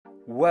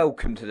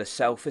Welcome to the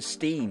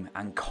Self-Esteem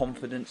and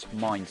Confidence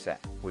Mindset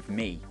with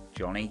me,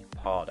 Johnny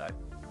Pardo.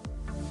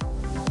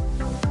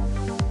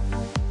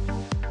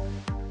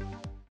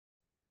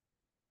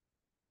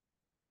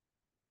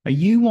 Are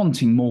you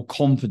wanting more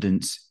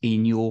confidence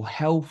in your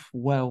health,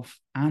 wealth,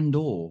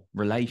 and/or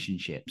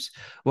relationships?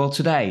 Well,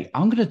 today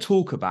I'm going to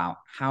talk about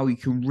how you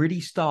can really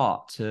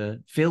start to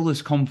feel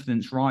this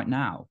confidence right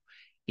now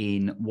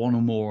in one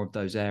or more of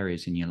those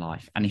areas in your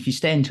life. And if you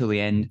stay until the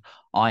end,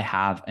 I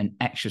have an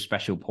extra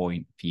special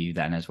point for you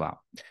then as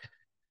well.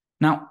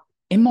 Now,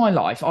 in my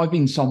life, I've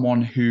been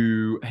someone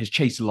who has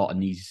chased a lot in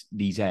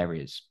these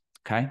areas.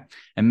 Okay.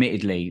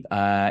 Admittedly,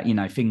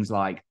 things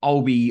like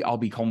I'll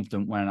be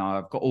confident when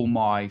I've got all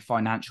my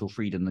financial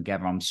freedom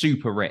together. I'm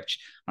super rich.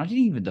 I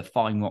didn't even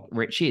define what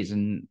rich is.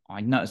 And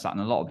I noticed that in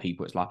a lot of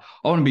people. It's like,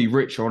 I want to be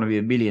rich, I want to be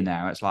a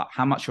millionaire. It's like,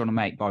 how much you want to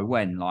make by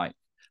when? Like,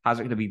 how's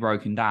it going to be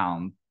broken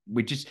down?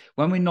 We just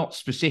when we're not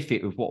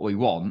specific with what we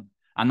want,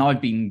 and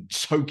I've been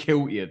so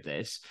guilty of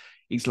this,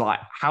 it's like,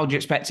 how do you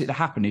expect it to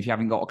happen if you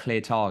haven't got a clear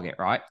target,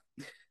 right?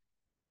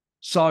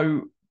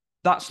 So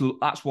that's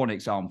one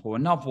example.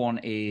 Another one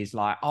is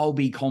like, I'll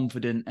be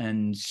confident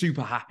and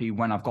super happy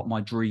when I've got my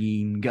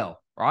dream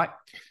girl, right?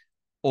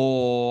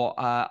 Or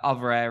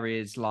other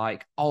areas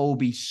like, I'll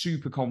be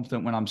super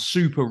confident when I'm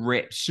super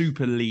ripped,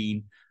 super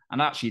lean.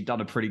 And actually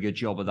done a pretty good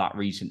job of that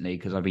recently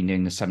because I've been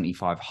doing the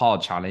 75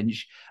 hard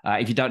challenge.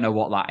 If you don't know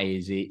what that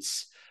is,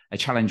 it's a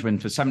challenge when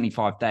for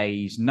 75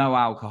 days, no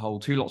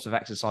alcohol, 2 lots of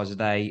exercise a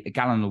day, a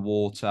gallon of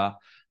water,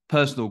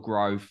 personal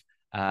growth,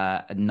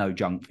 and no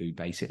junk food,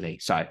 basically.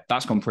 So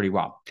that's gone pretty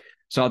well.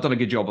 So I've done a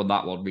good job on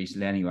that one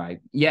recently anyway.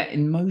 Yet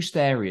in most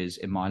areas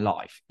in my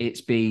life,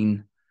 it's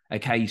been a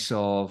case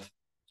of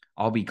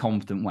I'll be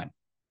confident when.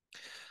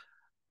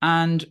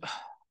 And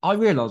I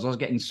realized I was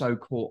getting so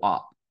caught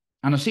up.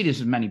 And I see this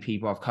with many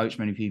people. I've coached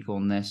many people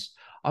on this.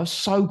 I was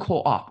so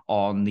caught up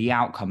on the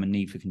outcome and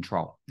need for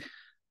control.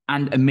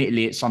 And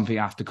admittedly, it's something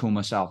I have to call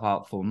myself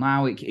out for.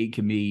 Now it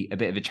can be a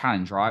bit of a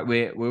challenge, right?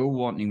 We're all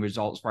wanting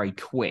results very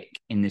quick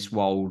in this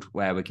world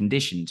where we're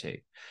conditioned to.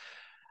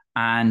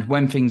 And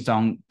when things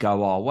don't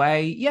go our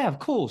way, yeah, of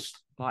course,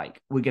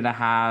 like we're going to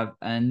have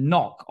a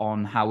knock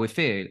on how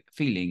we're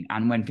feeling.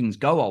 And when things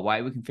go our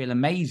way, we can feel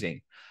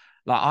amazing.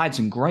 Like I had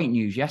some great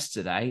news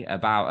yesterday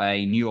about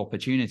a new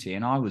opportunity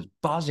and I was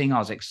buzzing, I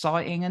was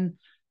exciting. And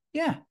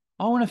yeah,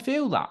 I want to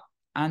feel that.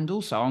 And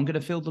also I'm going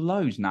to feel the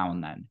lows now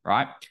and then,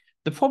 right?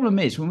 The problem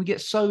is when we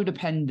get so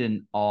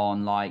dependent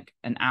on like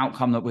an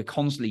outcome that we're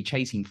constantly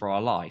chasing for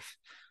our life,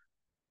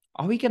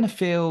 are we going to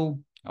feel,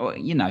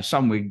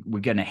 some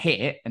we're going to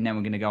hit and then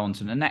we're going to go on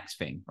to the next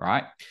thing,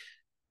 right?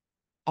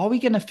 Are we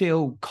going to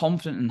feel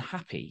confident and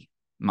happy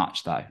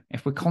much though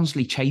if we're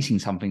constantly chasing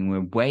something and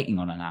we're waiting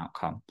on an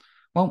outcome?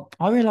 Well,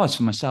 I realized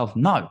for myself,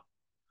 no.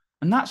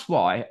 And that's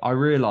why I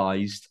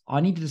realized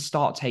I needed to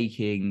start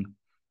taking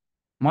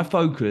my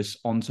focus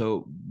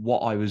onto what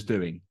I was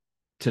doing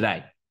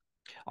today.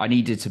 I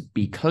needed to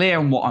be clear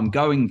on what I'm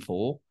going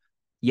for,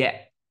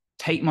 yet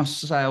take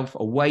myself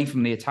away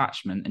from the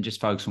attachment and just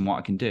focus on what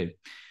I can do.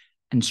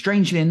 And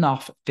strangely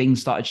enough,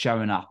 things started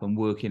showing up and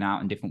working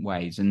out in different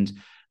ways. And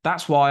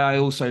that's why I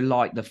also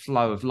like the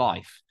flow of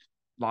life.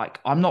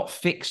 Like I'm not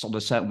fixed on a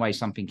certain way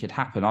something could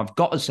happen. I've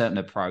got a certain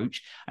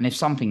approach. And if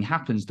something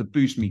happens to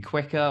boost me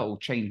quicker or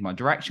change my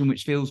direction,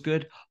 which feels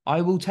good,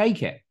 I will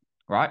take it.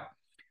 Right.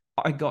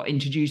 I got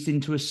introduced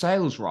into a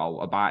sales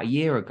role about a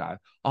year ago.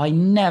 I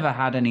never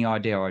had any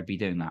idea I'd be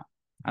doing that.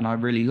 And I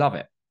really love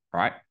it.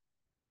 Right.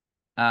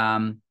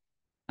 And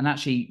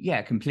actually,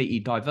 yeah, completely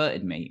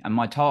diverted me. And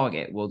my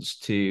target was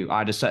I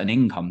had a certain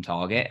income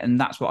target,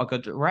 and that's what I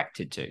got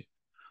directed to.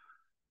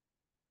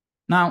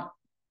 Now,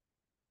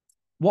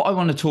 what I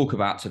want to talk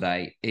about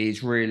today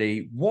is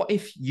really what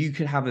if you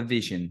could have a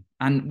vision?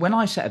 And when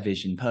I set a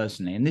vision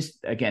personally, and this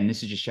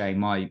is just showing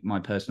my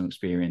personal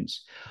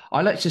experience,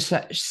 I like to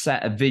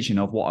set a vision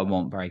of what I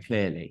want very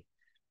clearly.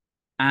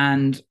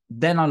 And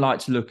then I like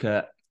to look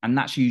at, and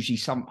that's usually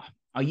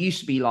I used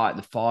to be like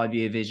the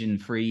 5-year vision,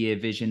 3-year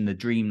vision, the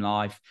dream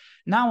life.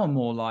 Now I'm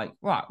more like,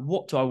 right,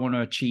 what do I want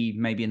to achieve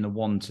maybe in the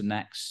 1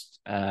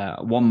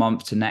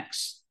 month to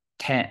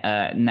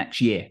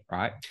next year,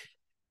 right?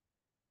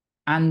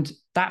 And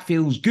that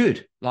feels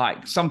good,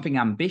 like something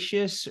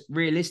ambitious,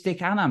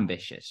 realistic and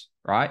ambitious,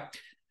 right?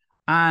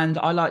 And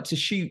I like to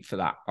shoot for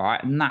that,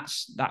 right? And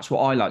that's what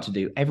I like to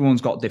do.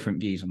 Everyone's got different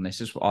views on this.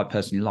 This is what I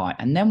personally like.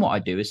 And then what I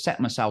do is set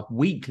myself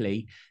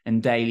weekly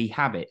and daily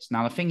habits.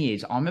 Now, the thing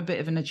is, I'm a bit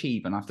of an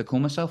achiever and I have to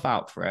call myself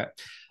out for it.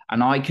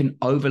 And I can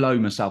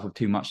overload myself with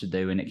too much to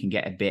do and it can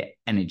get a bit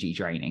energy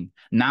draining.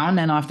 Now and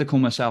then I have to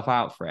call myself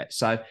out for it.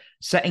 So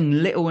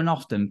setting little and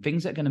often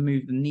things that are going to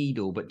move the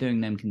needle, but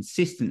doing them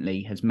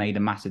consistently has made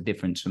a massive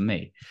difference for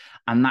me.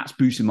 And that's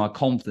boosted my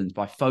confidence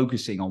by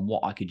focusing on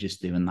what I could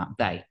just do in that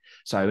day.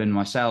 So in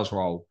my sales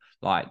role,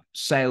 like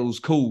sales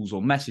calls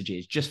or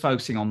messages, just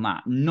focusing on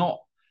that, not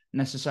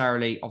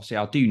necessarily, obviously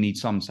I do need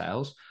some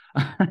sales,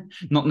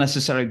 not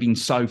necessarily being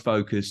so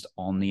focused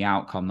on the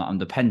outcome that I'm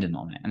dependent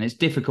on it. And it's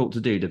difficult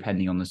to do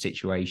depending on the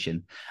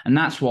situation. And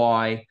that's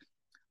why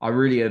I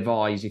really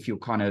advise, if you're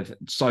kind of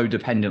so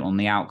dependent on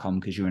the outcome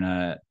because you're in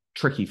a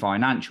tricky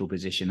financial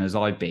position as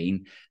I've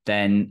been,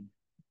 then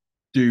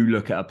do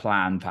look at a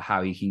plan for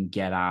how you can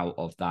get out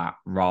of that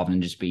rather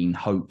than just being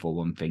hopeful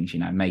on things.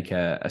 Make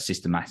a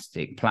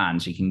systematic plan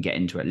so you can get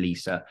into at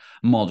least a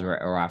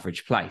moderate or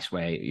average place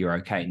where you're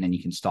okay. And then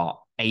you can start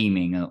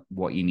aiming at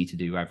what you need to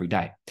do every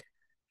day.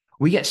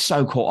 We get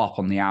so caught up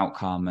on the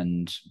outcome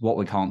and what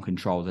we can't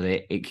control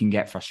that it can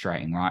get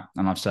frustrating, right?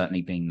 And I've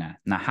certainly been there.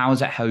 Now, how is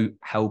that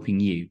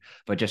helping you?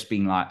 By just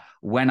being like,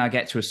 when I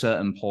get to a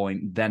certain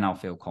point, then I'll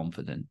feel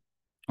confident.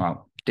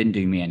 Well, didn't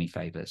do me any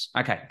favors.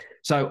 Okay,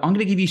 so I'm going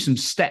to give you some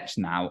steps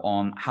now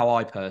on how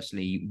I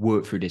personally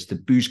work through this to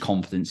boost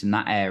confidence in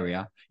that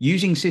area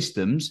using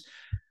systems,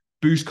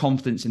 boost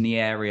confidence in the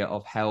area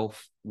of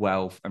health,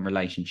 wealth, and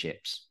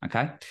relationships.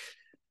 Okay,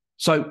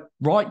 so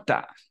write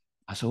that,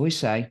 as I always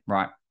say,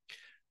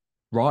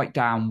 write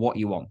down what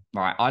you want.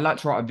 Right. I like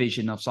to write a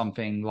vision of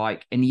something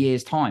like in a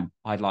year's time,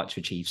 I'd like to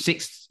achieve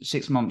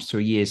 6 months to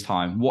a year's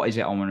time. What is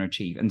it I want to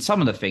achieve? And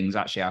some of the things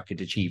actually I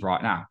could achieve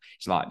right now.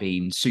 It's like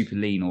being super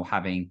lean or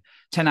having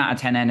 10 out of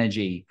 10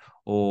 energy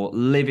or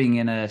living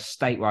in a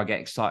state where I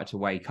get excited to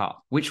wake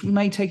up, which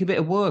may take a bit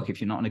of work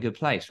if you're not in a good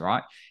place,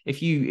 right?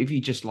 If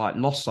you just like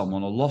lost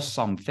someone or lost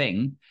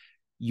something,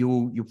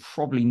 you're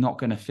probably not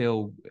going to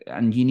feel,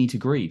 and you need to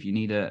grieve. You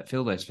need to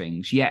feel those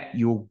things. Yet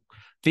you're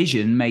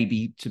vision may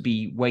be to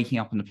be waking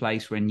up in a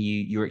place when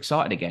you're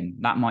excited again.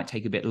 That might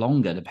take a bit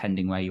longer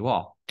depending where you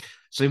are.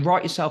 So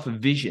write yourself a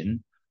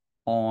vision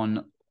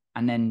on,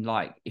 and then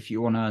like if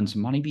you want to earn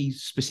some money, be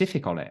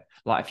specific on it.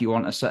 Like if you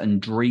want a certain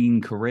dream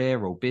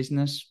career or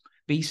business,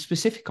 be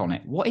specific on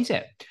it. What is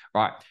it?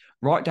 Right.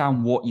 Write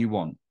down what you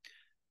want.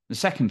 The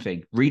second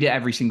thing, read it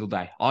every single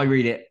day. I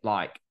read it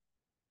like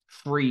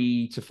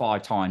 3 to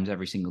 5 times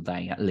every single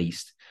day at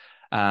least.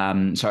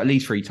 So at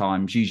least 3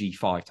 times, usually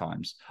 5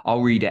 times.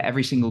 I'll read it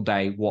every single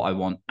day, what I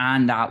want,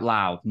 and out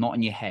loud, not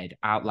in your head.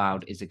 Out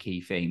loud is a key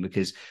thing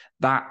because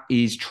that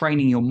is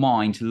training your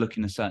mind to look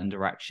in a certain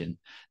direction.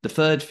 The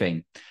third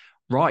thing,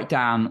 write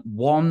down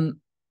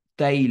 1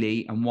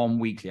 daily and 1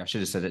 weekly. I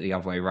should have said it the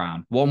other way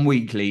around. 1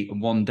 weekly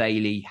and 1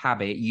 daily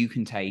habit you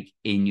can take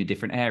in your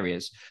different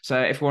areas.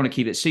 So if we want to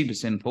keep it super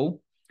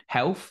simple,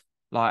 health,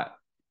 like,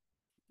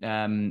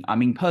 I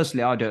mean,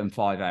 personally, I do it in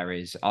 5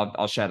 areas.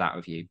 I'll share that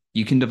with you.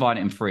 You can divide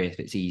it in 3 if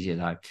it's easier,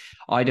 though.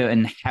 I do it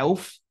in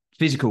health,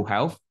 physical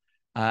health,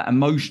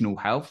 emotional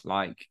health,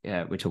 like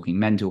we're talking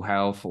mental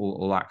health,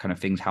 all that kind of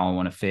things, how I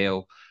want to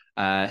feel.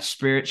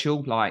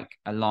 Spiritual, like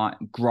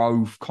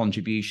growth,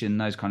 contribution,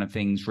 those kind of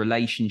things.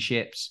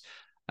 Relationships,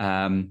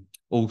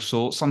 all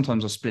sorts.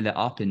 Sometimes I split it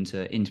up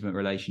into intimate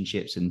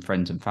relationships and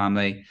friends and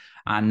family.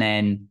 And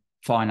then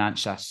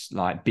finance, that's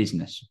like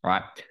business,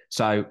 right?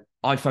 So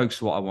I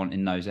focus what I want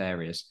in those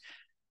areas.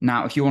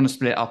 Now, if you want to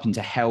split it up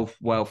into health,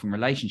 wealth, and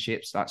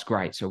relationships, that's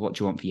great. So what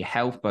do you want for your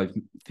health, both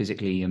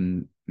physically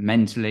and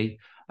mentally?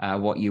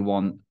 What you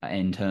want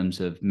in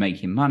terms of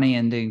making money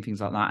and doing things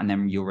like that, and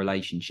then your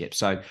relationship.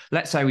 So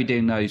let's say we're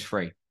doing those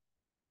 3.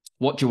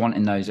 What do you want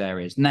in those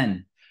areas? And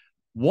then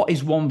what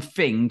is one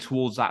thing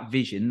towards that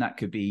vision that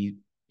could be,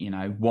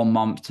 1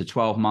 month to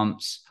 12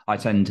 months? I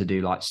tend to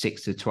do like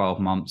 6 to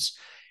 12 months.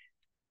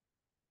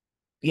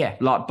 Yeah,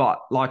 but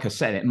like I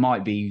said, it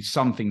might be,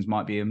 some things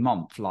might be a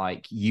month,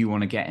 like you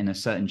want to get in a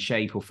certain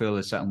shape or feel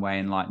a certain way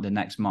in like the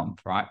next month,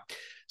 right?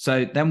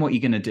 So then what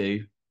you're going to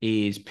do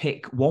is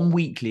pick 1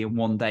 weekly and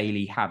 1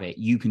 daily habit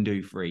you can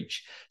do for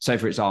each. So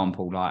for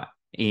example, like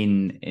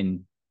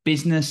in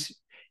business,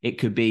 it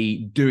could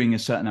be doing a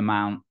certain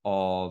amount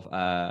of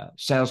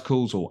sales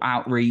calls or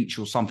outreach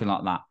or something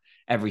like that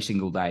every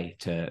single day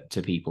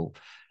to people.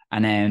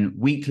 And then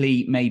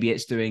weekly, maybe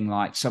it's doing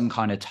like some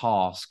kind of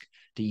task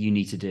that you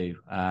need to do.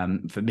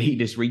 For me,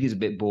 this week is a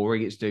bit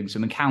boring. It's doing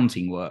some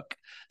accounting work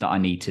that I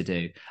need to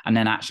do. And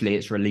then actually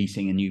it's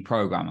releasing a new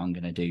program I'm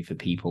going to do for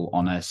people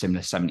on a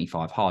similar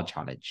 75 hard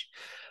challenge.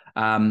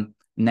 And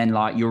then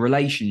like your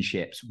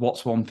relationships,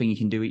 what's one thing you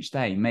can do each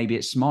day? Maybe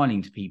it's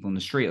smiling to people on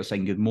the street or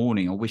saying good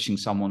morning or wishing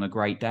someone a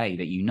great day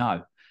that you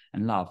know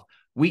and love.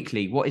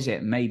 Weekly, what is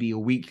it? Maybe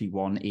your weekly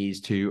one is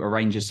to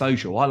arrange a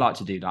social. I like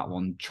to do that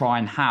one. Try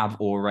and have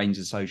or arrange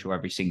a social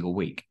every single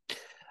week.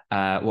 What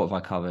have I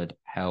covered?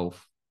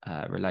 Health,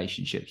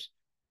 relationships,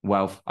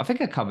 wealth. I think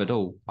I covered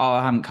all. Oh,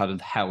 I haven't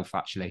covered health,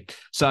 actually.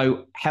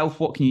 So health,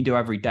 what can you do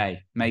every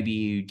day? Maybe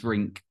you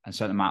drink a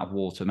certain amount of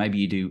water. Maybe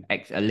you do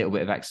a little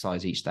bit of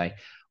exercise each day.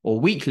 Or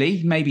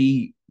weekly,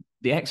 maybe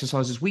the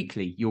exercise is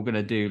weekly. You're going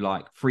to do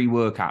like 3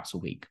 workouts a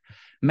week.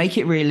 Make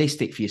it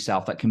realistic for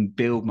yourself that can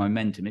build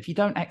momentum. If you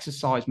don't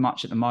exercise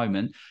much at the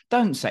moment,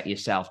 don't set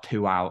yourself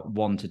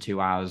 1 to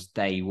 2 hours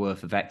day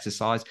worth of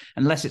exercise,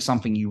 unless it's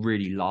something you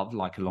really love,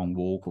 like a long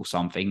walk or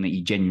something that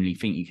you genuinely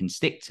think you can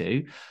stick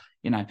to.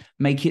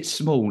 Make it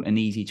small and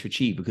easy to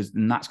achieve, because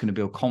then that's going to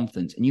build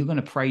confidence and you're going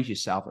to praise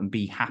yourself and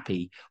be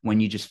happy when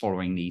you're just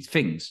following these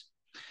things.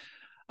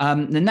 The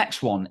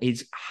next one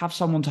is have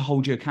someone to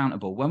hold you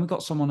accountable. When we've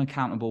got someone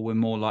accountable, we're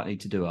more likely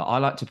to do it. I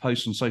like to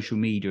post on social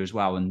media as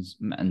well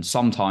and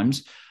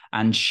sometimes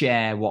and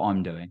share what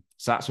I'm doing.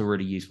 So that's a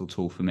really useful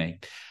tool for me.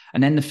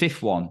 And then the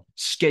fifth one,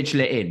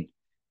 schedule it in.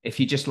 If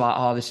you're just like,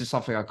 oh, this is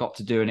something I've got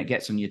to do, and it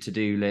gets on your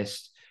to-do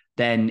list,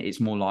 then it's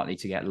more likely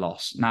to get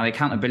lost. Now, the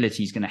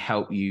accountability is going to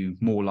help you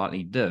more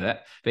likely to do it.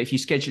 But if you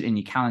schedule it in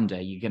your calendar,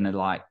 you're going to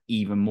like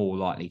even more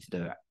likely to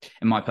do it.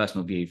 In my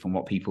personal view, from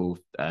what people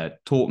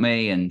taught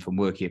me and from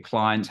working with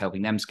clients,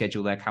 helping them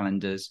schedule their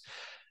calendars,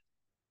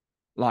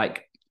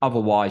 like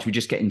otherwise we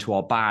just get into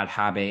our bad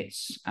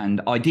habits,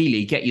 and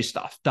ideally get your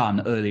stuff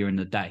done earlier in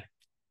the day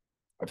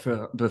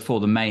before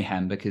the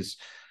mayhem, because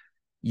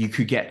you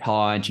could get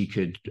tired, you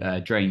could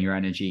drain your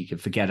energy, you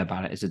could forget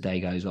about it as the day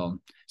goes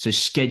on. So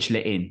schedule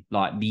it in,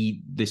 like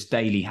this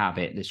daily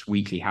habit, this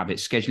weekly habit,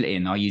 schedule it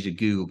in. I use a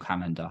Google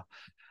Calendar.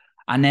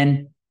 And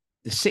then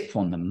the sixth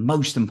one, the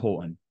most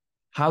important,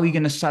 how are you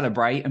going to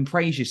celebrate and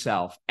praise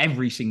yourself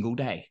every single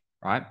day,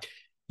 right?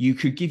 You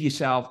could give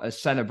yourself a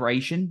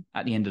celebration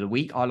at the end of the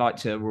week. I like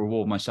to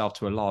reward myself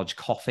to a large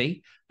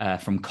coffee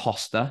from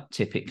Costa,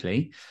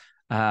 typically.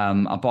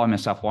 I buy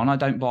myself one. I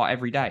don't buy it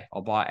every day.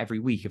 I'll buy it every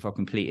week if I've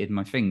completed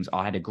my things.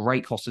 I had a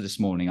great Costa this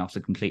morning after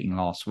completing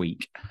last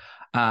week.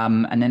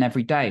 And then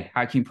every day,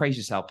 how can you praise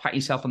yourself? Pat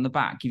yourself on the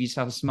back, give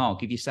yourself a smile,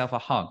 give yourself a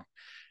hug.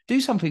 Do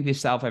something for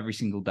yourself every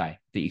single day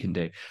that you can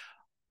do.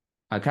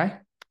 Okay?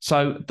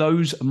 So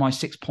those are my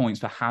 6 points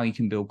for how you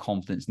can build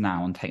confidence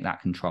now and take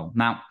that control.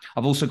 Now,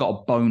 I've also got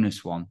a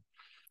bonus one.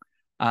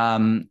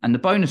 And the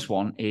bonus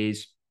one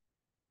is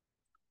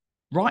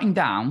writing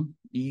down,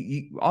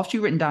 after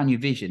you've written down your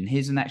vision,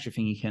 here's an extra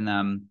thing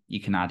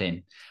you can add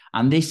in.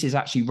 And this is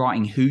actually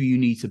writing who you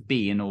need to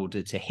be in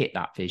order to hit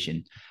that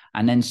vision.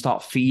 And then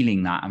start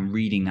feeling that and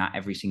reading that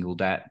every single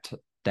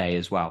day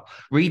as well.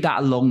 Read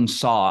that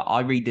alongside.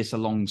 I read this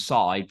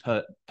alongside,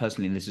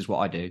 personally, this is what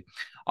I do.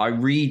 I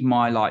read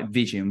my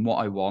vision, what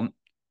I want.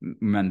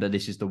 Remember,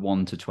 this is the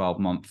 1 to 12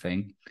 month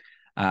thing.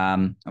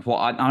 Of what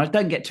I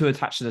don't get too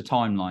attached to the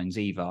timelines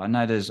either. I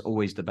know there's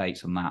always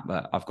debates on that,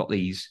 but I've got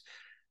these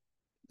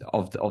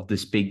of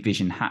this big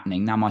vision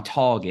happening. Now, my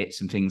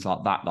targets and things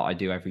like that I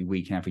do every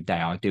week and every day,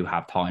 I do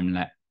have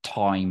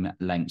time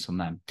lengths on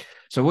them.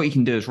 So what you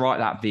can do is write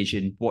that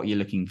vision, what you're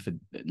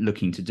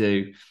looking to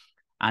do,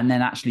 and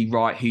then actually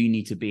write who you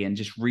need to be and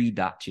just read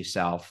that to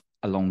yourself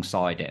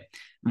alongside it.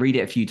 Read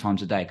it a few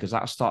times a day, because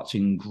that'll start to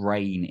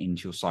ingrain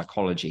into your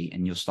psychology,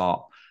 and you'll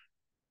start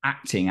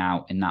acting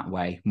out in that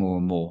way more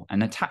and more,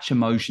 and attach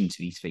emotion to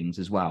these things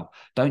as well.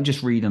 Don't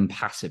just read them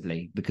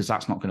passively, because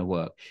that's not going to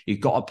work.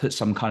 You've got to put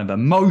some kind of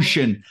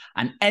emotion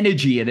and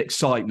energy and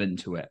excitement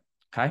to it.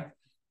 Okay.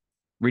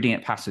 Reading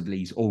it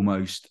passively is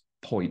almost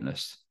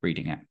pointless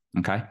reading it.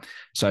 Okay.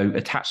 So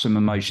attach some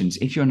emotions.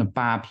 If you're in a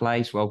bad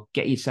place, well,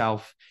 get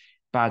yourself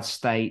bad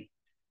state.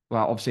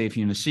 Well, obviously, if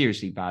you're in a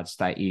seriously bad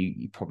state,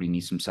 you probably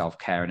need some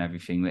self-care and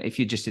everything. But if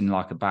you're just in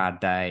like a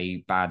bad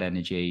day, bad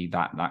energy,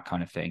 that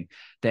kind of thing,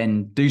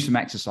 then do some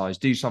exercise,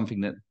 do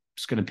something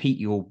that's going to keep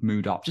your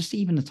mood up, just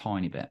even a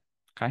tiny bit.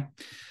 Okay.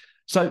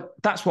 So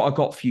that's what I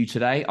got for you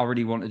today. I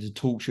really wanted to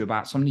talk to you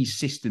about some of these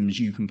systems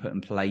you can put in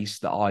place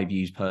that I've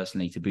used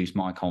personally to boost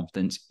my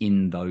confidence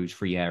in those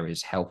 3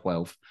 areas: health,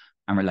 wealth,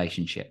 and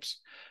relationships.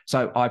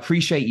 So I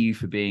appreciate you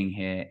for being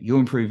here. You're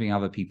improving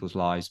other people's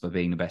lives by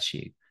being the best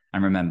you.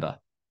 And remember,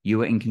 you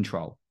are in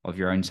control of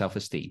your own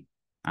self-esteem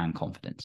and confidence.